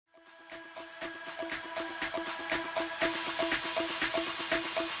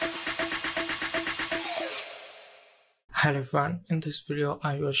Hello everyone, in this video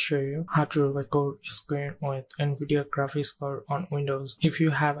I will show you how to record a screen with NVIDIA graphics card on Windows. If you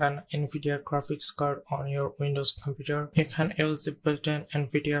have an NVIDIA graphics card on your Windows computer, you can use the built-in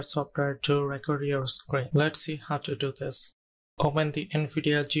NVIDIA software to record your screen. Let's see how to do this. Open the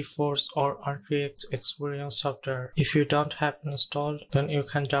NVIDIA Geforce or RTX Experience software. If you don't have it installed, then you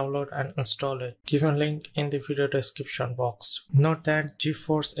can download and install it. Given link in the video description box. Note that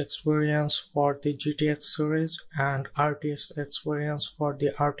Geforce Experience for the GTX series and RTX Experience for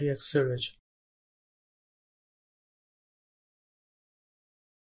the RTX series.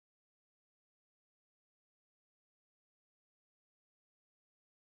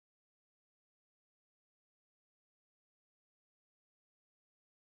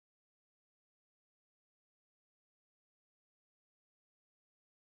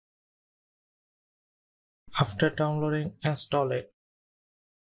 After downloading, install it.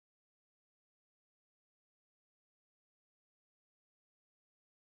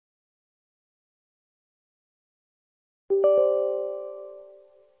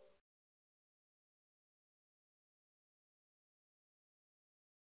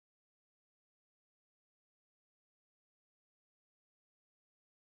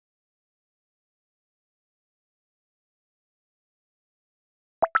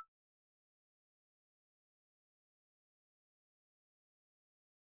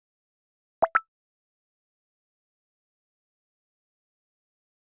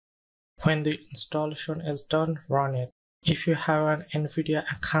 When the installation is done, run it. If you have an NVIDIA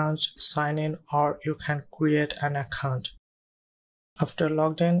account, sign in or you can create an account. After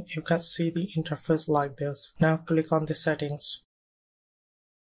logged in, you can see the interface like this. Now click on the settings.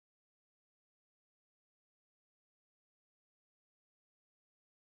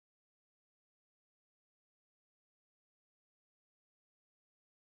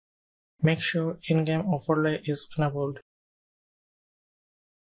 Make sure in-game overlay is enabled.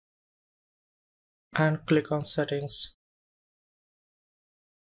 And click on settings.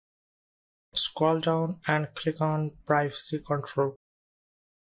 Scroll down and click on privacy control.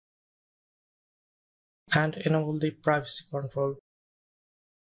 And enable the privacy control.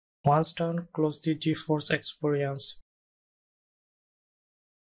 Once done, close the Geforce Experience.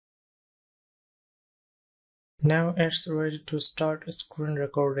 Now it's ready to start screen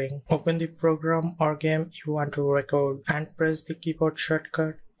recording. Open the program or game you want to record and press the keyboard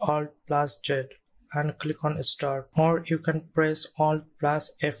shortcut Alt+Z and click on Start, or you can press Alt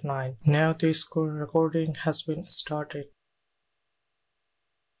plus F9. Now the screen recording has been started.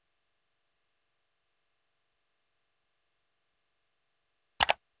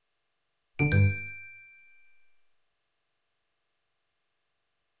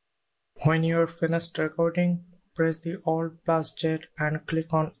 When you're finished recording, press the Alt+Z and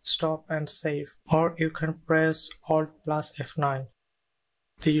click on Stop and Save, or you can press Alt plus F9.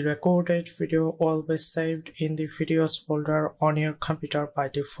 The recorded video will be saved in the videos folder on your computer by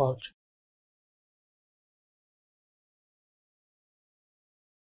default.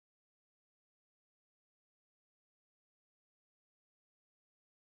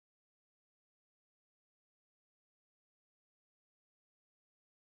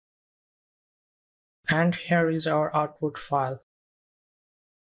 And here is our output file.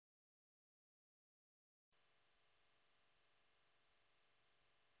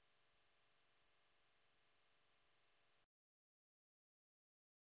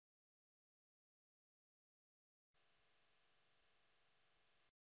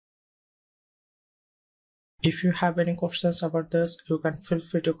 If you have any questions about this, you can feel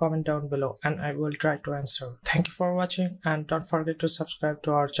free to comment down below and I will try to answer. Thank you for watching and don't forget to subscribe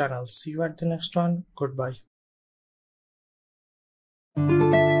to our channel. See you at the next one. Goodbye.